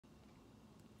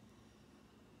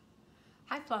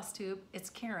Hi Flosstube, it's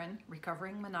Karen,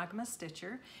 recovering monogamous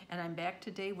stitcher, and I'm back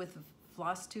today with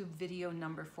Flosstube video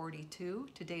number 42.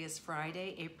 Today is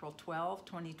Friday, April 12,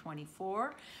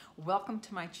 2024. Welcome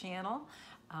to my channel.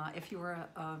 If you are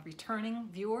a returning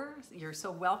viewer, you're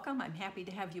so welcome. I'm happy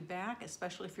to have you back,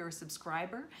 especially if you're a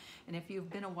subscriber. And if you've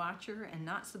been a watcher and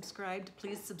not subscribed,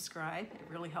 please subscribe. It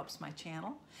really helps my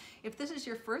channel. If this is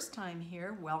your first time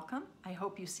here, welcome. I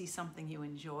hope you see something you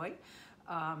enjoy.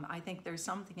 I think there's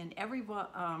something in every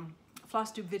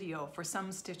Flosstube video for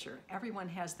some stitcher. Everyone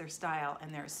has their style,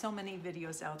 and there are so many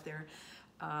videos out there.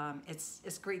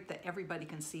 It's great that everybody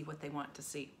can see what they want to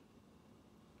see.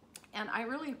 And I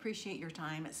really appreciate your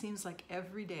time. It seems like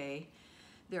every day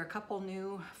there are a couple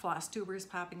new Flosstubers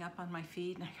popping up on my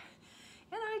feed, and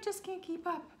I just can't keep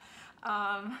up.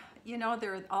 You know,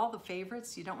 they're all the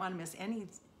favorites. You don't want to miss any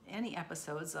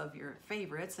episodes of your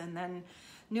favorites, and then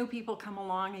new people come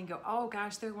along and go, oh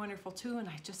gosh, they're wonderful too, and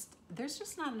there's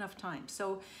just not enough time.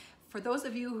 So for those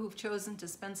of you who've chosen to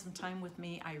spend some time with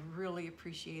me, I really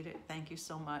appreciate it. Thank you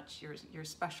so much. You're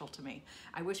special to me.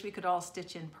 I wish we could all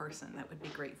stitch in person. That would be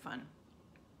great fun.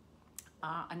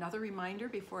 Another reminder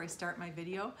before I start my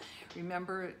video,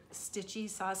 remember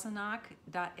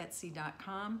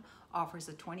stitchysassenach.etsy.com offers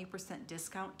a 20%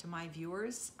 discount to my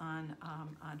viewers on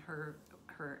her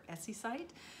Etsy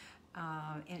site.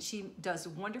 And she does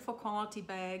wonderful quality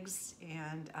bags,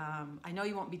 and I know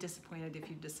you won't be disappointed if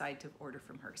you decide to order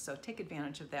from her. So take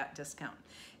advantage of that discount.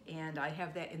 And I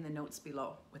have that in the notes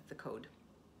below with the code.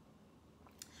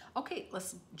 Okay,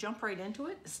 let's jump right into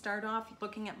it. Start off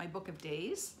looking at my book of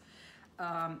days.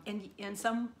 And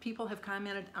some people have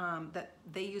commented that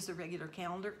they use a regular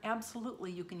calendar.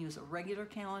 Absolutely, you can use a regular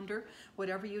calendar.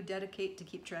 Whatever you dedicate to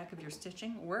keep track of your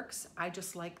stitching works. I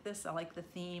just like this. I like the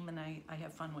theme, and I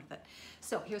have fun with it.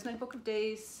 So here's my book of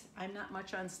days. I'm not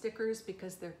much on stickers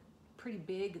because they're pretty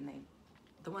big, and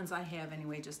the ones I have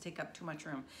anyway just take up too much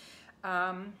room.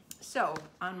 So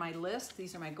on my list,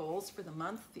 these are my goals for the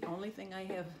month. The only thing I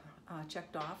have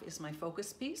checked off is my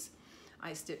focus piece.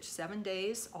 I stitched 7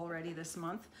 days already this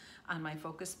month on my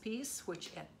focus piece, which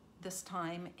at this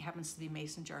time happens to be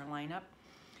Mason jar lineup.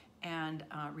 And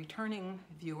returning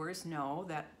viewers know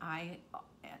that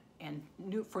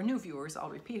for new viewers,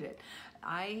 I'll repeat it,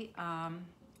 I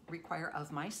require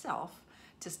of myself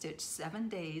to stitch 7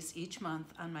 days each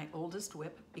month on my oldest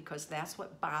whip, because that's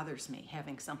what bothers me,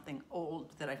 having something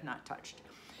old that I've not touched.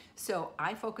 So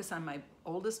I focus on my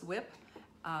oldest whip,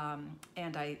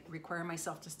 and I require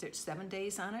myself to stitch 7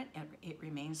 days on it, and it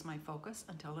remains my focus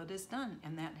until it is done.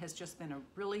 And that has just been a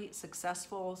really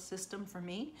successful system for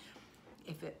me.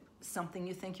 If it's something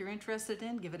you think you're interested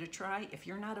in, give it a try. If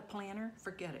you're not a planner,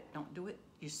 forget it. Don't do it.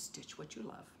 You stitch what you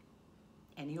love,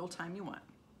 any old time you want.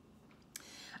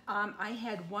 I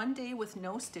had 1 day with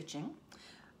no stitching.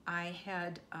 I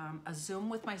had a Zoom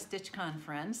with my StitchCon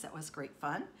friends. That was great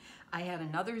fun. I had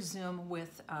another Zoom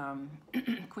with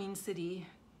Queen City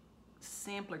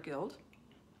Sampler Guild,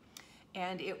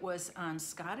 and it was on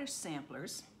Scottish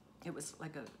samplers. It was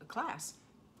like a class.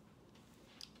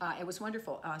 It was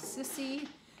wonderful. Sissy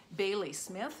Bailey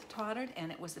Smith taught it, and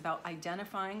it was about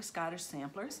identifying Scottish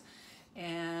samplers.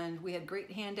 And we had great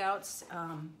handouts.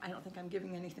 I don't think I'm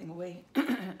giving anything away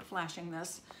flashing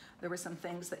this. There were some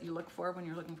things that you look for when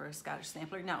you're looking for a Scottish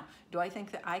sampler. Now, do I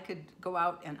think that I could go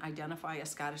out and identify a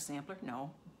Scottish sampler? No,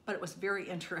 but it was very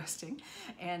interesting,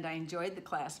 and I enjoyed the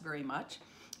class very much.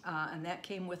 And that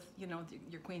came with, you know,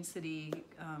 your Queen City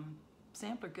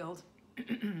Sampler Guild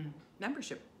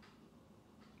membership.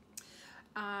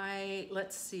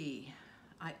 Let's see.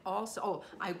 I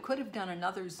could have done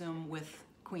another Zoom with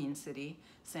Queen City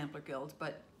Sampler Guild,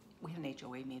 but we had an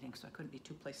HOA meeting, so I couldn't be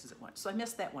two places at once. So I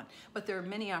missed that one. But there are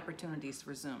many opportunities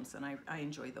for Zooms, and I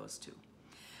enjoy those too.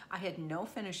 I had no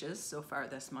finishes so far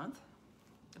this month,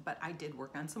 but I did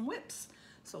work on some whips.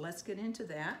 So let's get into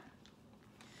that.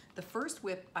 The first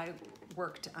whip I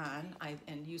worked on,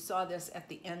 and you saw this at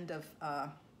the end of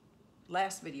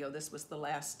last video. This was the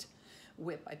last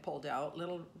whip I pulled out,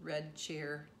 Little Red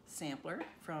Chair Sampler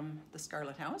from the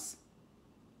Scarlett house.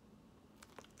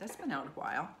 That's been out a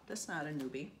while. That's not a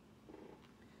newbie.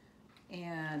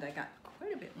 And I got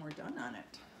quite a bit more done on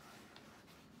it.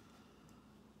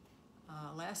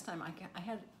 Last time I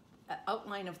had an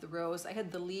outline of the rows. I had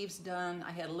the leaves done.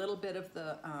 I had a little bit of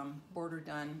the border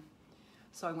done.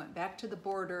 So I went back to the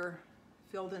border,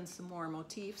 filled in some more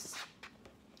motifs.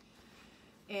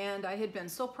 And I had been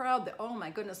so proud that, oh my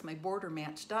goodness, my border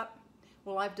matched up.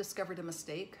 Well, I've discovered a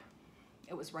mistake.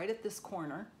 It was right at this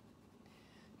corner.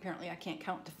 Apparently I can't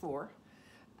count to 4.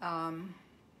 And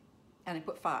I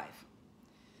put 5.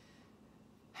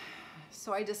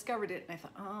 so I discovered it and I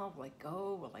thought, oh, will I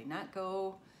go? Will I not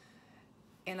go?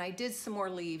 And I did some more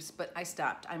leaves, but I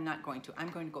stopped. I'm not going to. I'm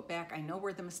going to go back. I know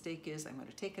where the mistake is. I'm going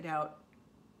to take it out,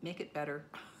 make it better,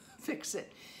 fix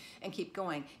it, and keep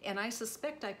going. And I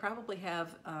suspect I probably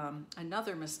have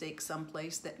another mistake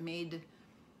someplace that made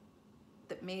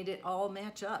it all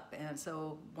match up. And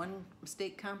so one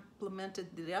mistake complemented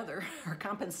the other, or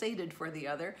compensated for the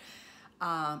other,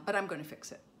 but I'm going to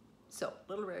fix it. So,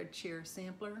 little red cheer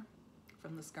sampler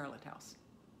from the Scarlett house.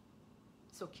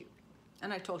 So cute.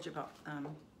 And I told you about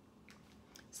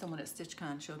someone at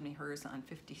StitchCon showed me hers on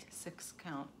 56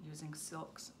 count using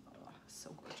silks. Oh,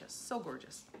 so gorgeous, so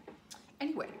gorgeous.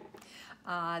 Anyway,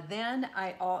 then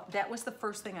that was the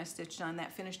first thing I stitched on.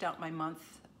 That finished out my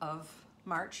month of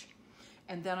March.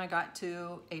 And then I got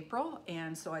to April,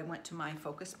 and so I went to my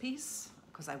focus piece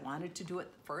because I wanted to do it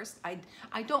first.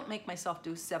 I don't make myself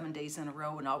do 7 days in a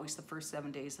row and always the first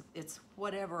 7 days. It's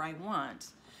whatever I want.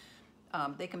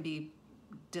 They can be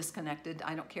disconnected,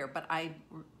 I don't care, but I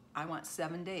want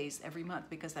 7 days every month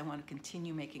because I want to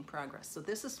continue making progress. So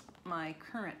this is my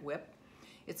current whip.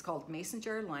 It's called Mason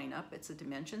Jar Lineup. It's a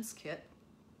dimensions kit.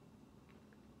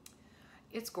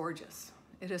 It's gorgeous.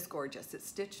 It is gorgeous. It's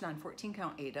stitched on 14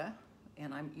 count Aida,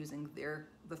 and I'm using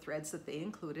the threads that they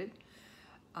included.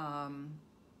 And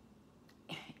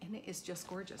it is just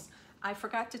gorgeous. I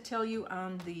forgot to tell you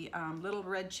on the little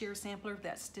red cheer sampler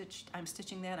that I'm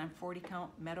stitching that on 40 count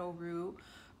Meadow Rue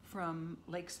from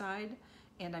Lakeside,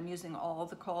 and I'm using all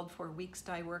the called for Weeks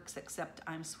dye works, except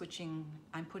I'm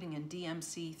putting in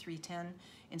DMC 310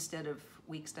 instead of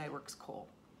Weeks dye works Kohl.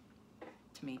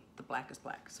 To me, the black is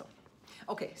black. So,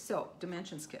 okay, so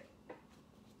dimensions kit.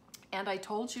 And I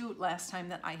told you last time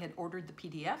that I had ordered the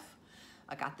PDF.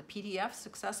 I got the PDF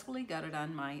successfully, got it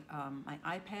on my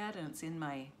iPad, and it's in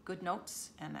my good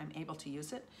notes, and I'm able to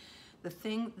use it. The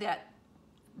thing that,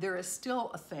 there is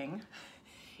still a thing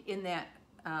in that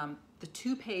the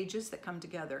 2 pages that come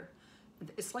together,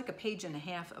 it's like a page and a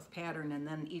half of pattern, and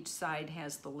then each side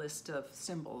has the list of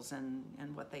symbols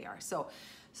and what they are. So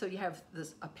you have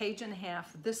a page and a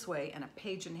half this way and a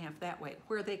page and a half that way.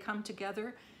 Where they come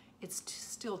together, it's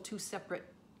still 2 separate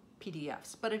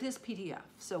PDFs, but it is PDF.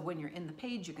 So when you're in the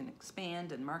page, you can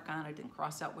expand and mark on it and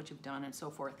cross out what you've done and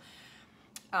so forth.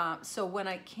 So when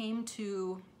I came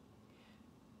to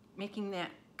making that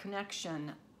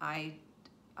connection, I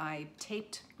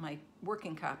taped my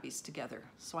working copies together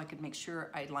so I could make sure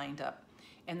I lined up.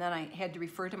 And then I had to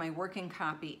refer to my working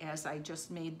copy as I just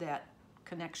made that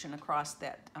connection across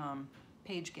that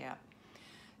page gap.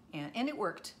 And it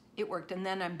worked. It worked, and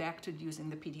then I'm back to using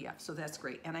the PDF, so that's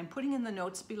great. And I'm putting in the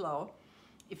notes below.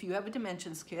 If you have a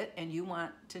dimensions kit and you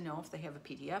want to know if they have a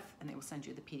PDF, and they will send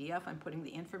you the PDF, I'm putting the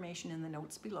information in the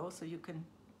notes below so you can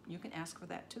ask for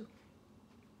that too.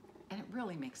 And it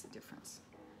really makes a difference.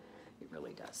 It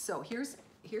really does. So here's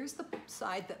the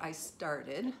side that I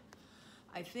started.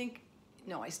 I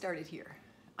started here.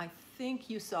 I think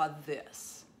you saw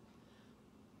this.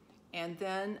 And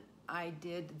then I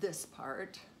did this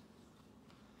part.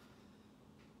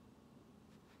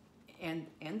 And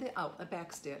the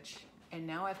back stitch, and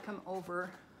now I've come over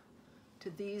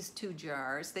to these 2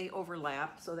 jars. They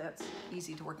overlap, so that's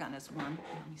easy to work on as one.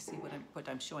 Let me see what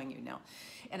I'm showing you now.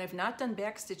 And I've not done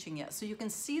back stitching yet, so you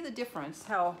can see the difference,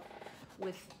 how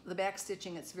with the back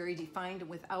stitching it's very defined, and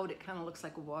without it kind of looks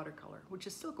like a watercolor, which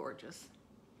is still gorgeous.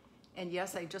 And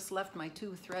yes, I just left my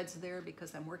 2 threads there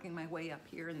because I'm working my way up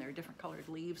here, and there are different colored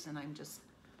leaves, and I'm just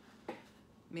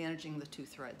managing the 2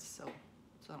 threads, so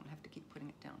I don't have to keep putting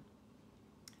it down.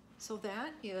 So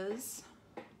that is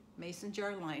Mason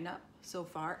Jar Lineup so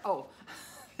far. Oh,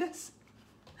 this.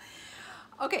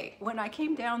 Okay, when I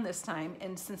came down this time,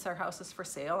 and since our house is for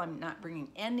sale, I'm not bringing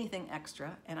anything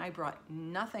extra, and I brought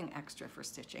nothing extra for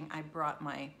stitching. I brought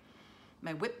my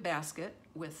whip basket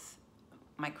with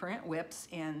my current whips,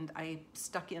 and I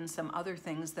stuck in some other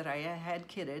things that I had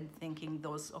kitted, thinking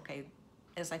those, okay,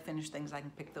 as I finish things, I can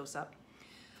pick those up.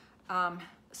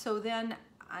 So then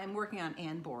I'm working on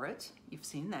Ann Borrett. You've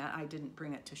seen that. I didn't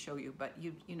bring it to show you, but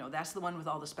you know, that's the one with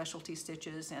all the specialty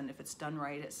stitches, and if it's done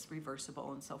right, it's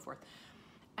reversible and so forth.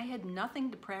 I had nothing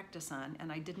to practice on,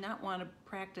 and I did not want to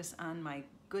practice on my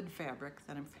good fabric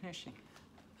that I'm finishing.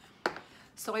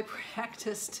 So I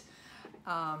practiced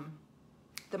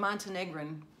the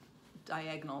Montenegrin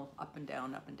diagonal up and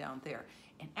down there.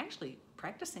 And actually,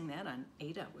 practicing that on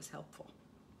Aida was helpful.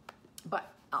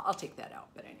 But I'll take that out.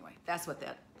 But anyway, that's what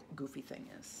that goofy thing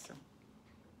is. So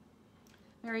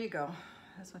there you go.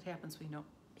 That's what happens when you don't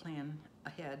plan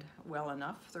ahead well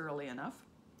enough, thoroughly enough.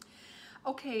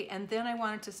 Okay, and then I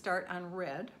wanted to start on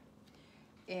red.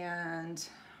 And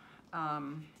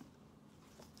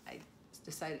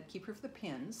decided to keep her for the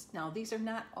pins. Now these are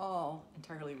not all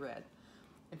entirely red.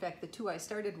 In fact, the two I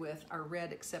started with are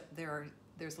red, except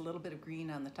there's a little bit of green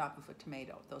on the top of a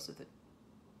tomato. Those are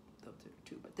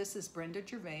two. But this is Brenda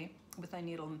Gervais with my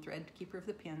needle and thread, keeper of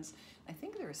the pins. I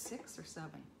think there are 6 or 7.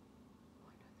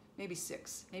 Maybe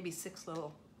 6. Maybe 6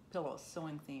 little pillows,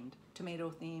 sewing themed, tomato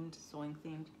themed, sewing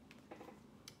themed.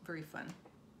 Very fun.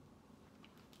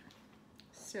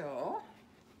 So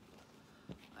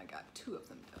I got 2 of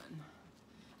them done.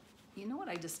 You know what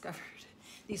I discovered?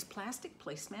 These plastic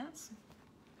placemats,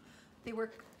 they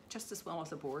work just as well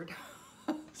as a board.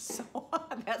 So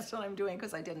that's what I'm doing,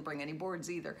 because I didn't bring any boards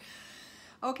either.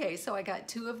 Okay, so I got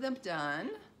 2 of them done.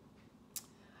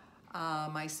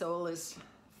 My sole is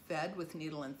fed with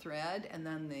needle and thread, and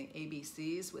then the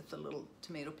ABCs with the little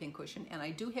tomato pin cushion. And I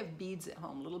do have beads at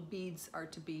home. Little beads are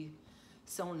to be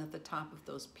sewn at the top of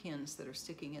those pins that are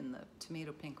sticking in the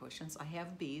tomato pin cushions. I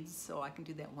have beads, so I can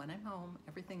do that when I'm home.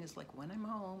 Everything is like when I'm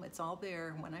home, it's all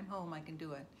there. When I'm home, I can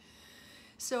do it.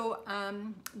 So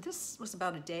this was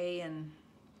about a day and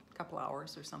a couple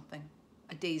hours or something.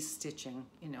 A day's stitching,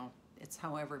 you know, it's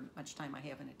however much time I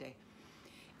have in a day.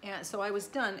 And so I was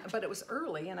done, but it was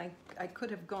early, and I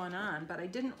could have gone on, but I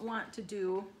didn't want to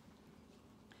do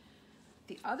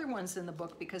the other ones in the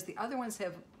book because the other ones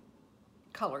have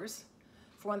colors,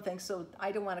 for one thing, so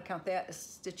I don't want to count that as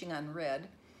stitching on red.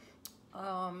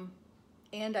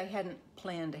 And I hadn't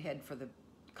planned ahead for the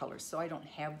colors, so I don't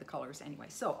have the colors anyway.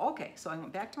 So, okay, so I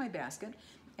went back to my basket,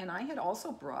 and I had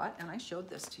also brought, and I showed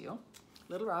this to you,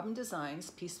 Little Robin Designs,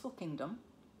 Peaceful Kingdom.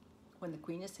 When the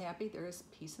queen is happy, there is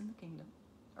peace in the kingdom.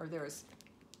 Or there's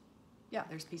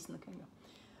peace in the kingdom.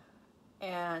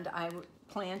 And I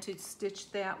plan to stitch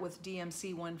that with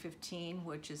DMC 115,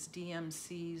 which is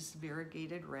DMC's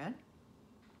variegated red.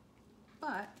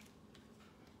 But,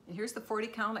 and here's the 40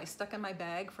 count I stuck in my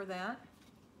bag for that.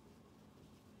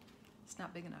 It's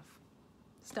not big enough.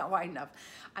 It's not wide enough.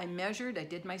 I measured, I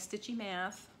did my stitchy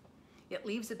math. It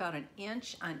leaves about 1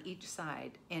 inch on each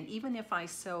side. And even if I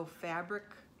sew fabric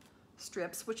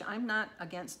strips, which I'm not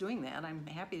against doing that, I'm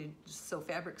happy to just sew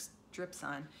fabric strips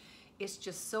on, it's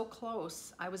just so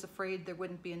close. I was afraid there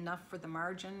wouldn't be enough for the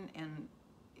margin, and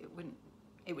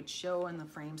it would show in the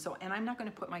frame. So, and I'm not going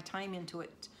to put my time into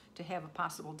it to have a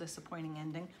possible disappointing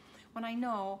ending when I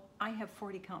know I have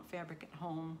 40 count fabric at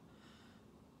home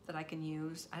that I can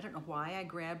use. I don't know why I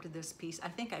grabbed this piece. I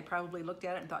think I probably looked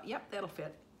at it and thought, yep, that'll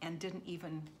fit, and didn't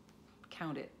even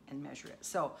count it and measure it.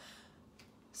 So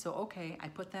okay, I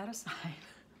put that aside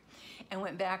and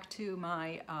went back to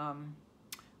my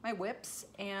my whips,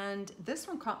 and this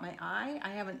one caught my eye. I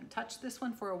haven't touched this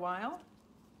one for a while.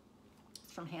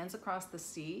 It's from Hands Across the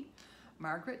Sea,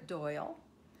 Margaret Doyle.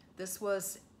 This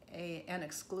was an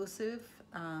exclusive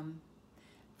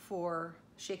for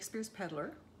Shakespeare's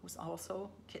Peddler, was also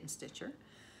Kitten Stitcher.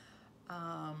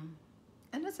 And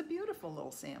it's a beautiful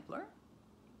little sampler.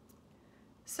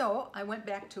 So I went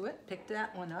back to it, picked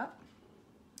that one up,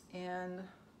 and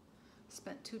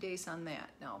spent 2 days on that.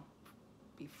 Now,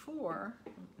 before,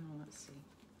 let's see,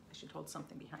 I should hold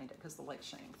something behind it because the light's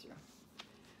shining through.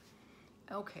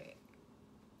 Okay,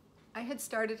 I had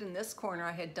started in this corner.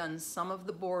 I had done some of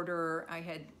the border. I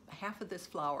had half of this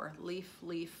flower, leaf,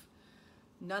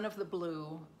 none of the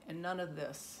blue, and none of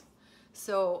this.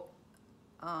 So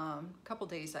a couple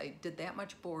days I did that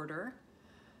much border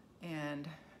and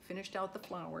finished out the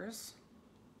flowers.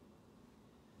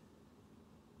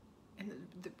 And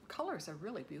the colors are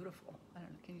really beautiful. I don't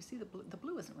know, can you see the blue? The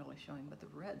blue isn't really showing, but the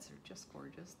reds are just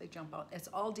gorgeous. They jump out. It's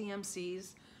all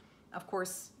DMCs. Of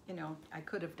course, you know, I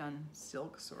could have done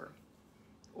silks or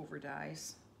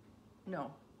overdyes.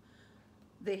 No,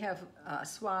 they have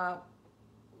Soie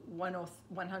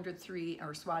 103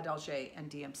 or Soie d'Alger and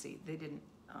DMC. They didn't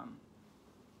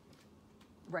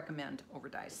recommend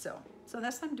overdyes. So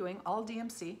that's what I'm doing, all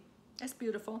DMC. It's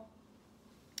beautiful.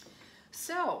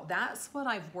 So that's what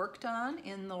I've worked on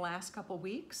in the last couple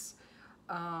weeks.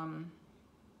 And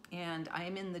I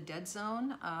am in the dead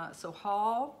zone. So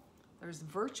haul, there's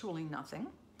virtually nothing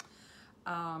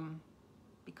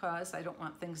because I don't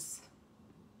want things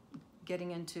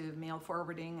getting into mail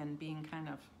forwarding and being kind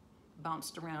of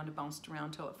bounced around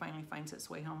until it finally finds its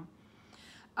way home.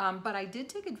 But I did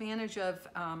take advantage of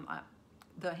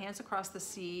the Hands Across the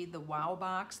Sea, the WOW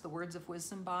box, the Words of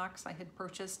Wisdom box I had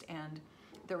purchased, and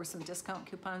there were some discount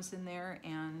coupons in there,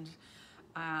 and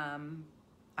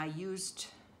I used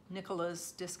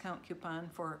Nicola's discount coupon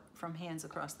from Hands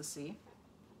Across the Sea.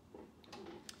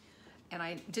 And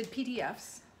I did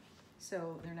PDFs,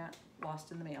 so they're not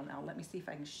lost in the mail now. Let me see if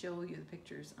I can show you the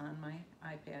pictures on my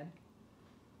iPad.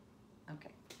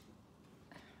 Okay.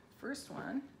 First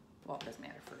one, well, it doesn't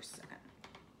matter, first, second.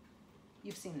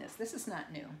 You've seen this. This is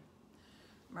not new.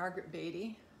 Margaret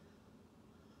Beatty.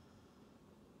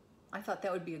 I thought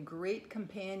that would be a great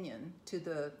companion to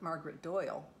the Margaret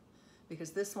Doyle,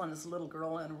 because this one is a little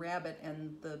girl and a rabbit,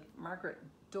 and the Margaret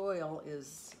Doyle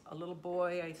is a little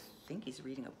boy. I think he's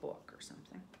reading a book or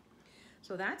something.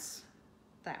 So that's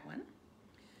that one.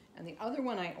 And the other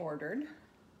one I ordered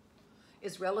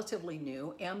is relatively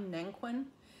new, M. Nenquin.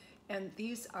 And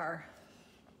these are,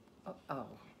 oh,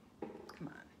 come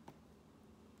on.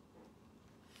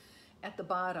 At the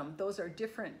bottom, those are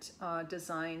different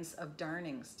designs of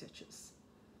darning stitches.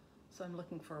 So I'm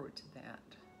looking forward to that.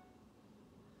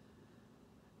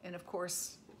 And of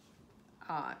course,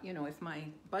 you know, if my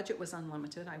budget was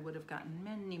unlimited, I would have gotten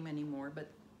many, many more,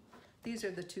 but these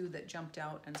are the two that jumped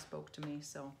out and spoke to me,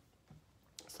 so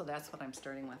that's what I'm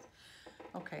starting with.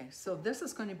 Okay, so this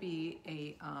is going to be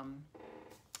a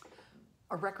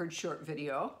record short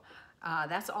video.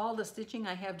 That's all the stitching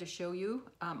I have to show you.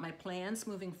 My plans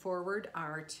moving forward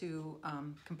are to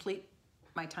complete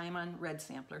my time on red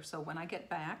sampler. So when I get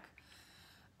back,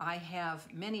 I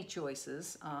have many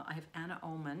choices. I have Anna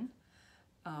Oman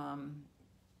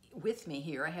with me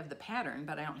here. I have the pattern,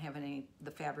 but I don't have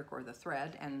the fabric or the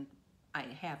thread, and I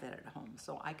have it at home,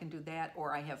 so I can do that.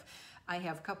 Or I have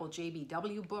a couple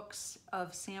JBW books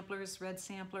of samplers, red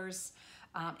samplers,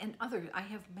 and I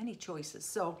have many choices.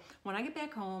 So when I get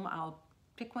back home, I'll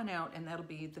pick one out, and that'll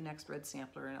be the next red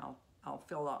sampler, and I'll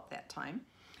fill out that time.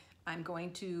 I'm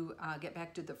going to get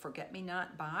back to the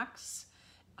forget-me-not box,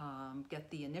 get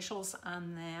the initials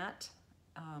on that.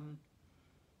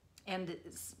 And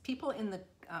people in the,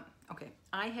 okay,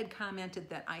 I had commented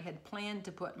that I had planned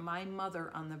to put my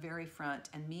mother on the very front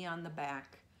and me on the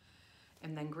back,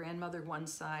 and then grandmother one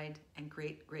side and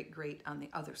great-great-great on the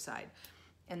other side.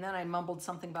 And then I mumbled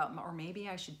something about, or maybe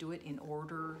I should do it in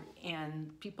order,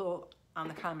 and people on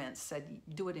the comments said,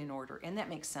 do it in order, and that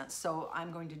makes sense, so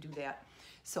I'm going to do that.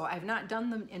 So I've not done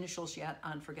the initials yet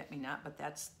on Forget-Me-Not, but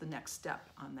that's the next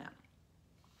step on that.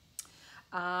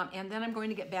 And then I'm going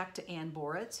to get back to Ann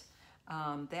Borrett.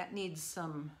 That needs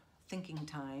some thinking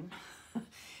time,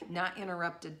 not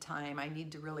interrupted time. I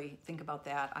need to really think about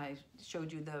that. I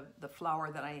showed you the flower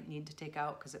that I need to take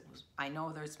out because I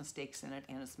know there's mistakes in it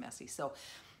and it's messy. So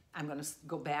I'm going to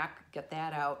go back, get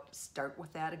that out, start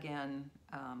with that again,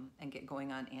 and get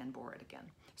going on Ann Borrett again.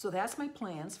 So that's my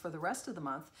plans for the rest of the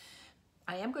month.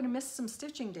 I am going to miss some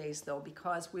stitching days though,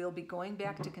 because we'll be going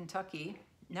back to Kentucky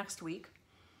next week.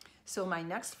 So my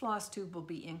next Flosstube will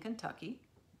be in Kentucky.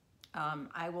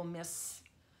 I will miss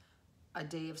a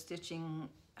day of stitching,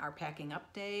 our packing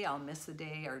up day. I'll miss a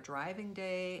day, our driving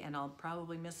day, and I'll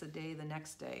probably miss a day the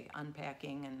next day,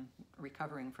 unpacking and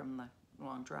recovering from the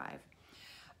long drive.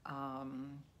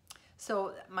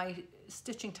 So my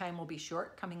stitching time will be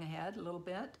short coming ahead a little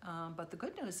bit, but the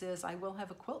good news is I will have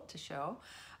a quilt to show.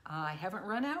 I haven't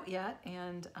run out yet,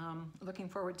 and looking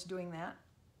forward to doing that.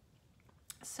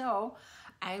 So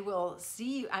I will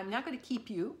see you. I'm not going to keep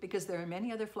you because there are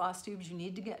many other floss tubes you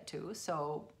need to get to.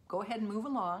 So go ahead and move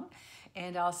along,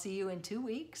 and I'll see you in 2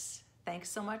 weeks.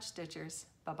 Thanks so much, Stitchers.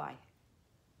 Bye-bye.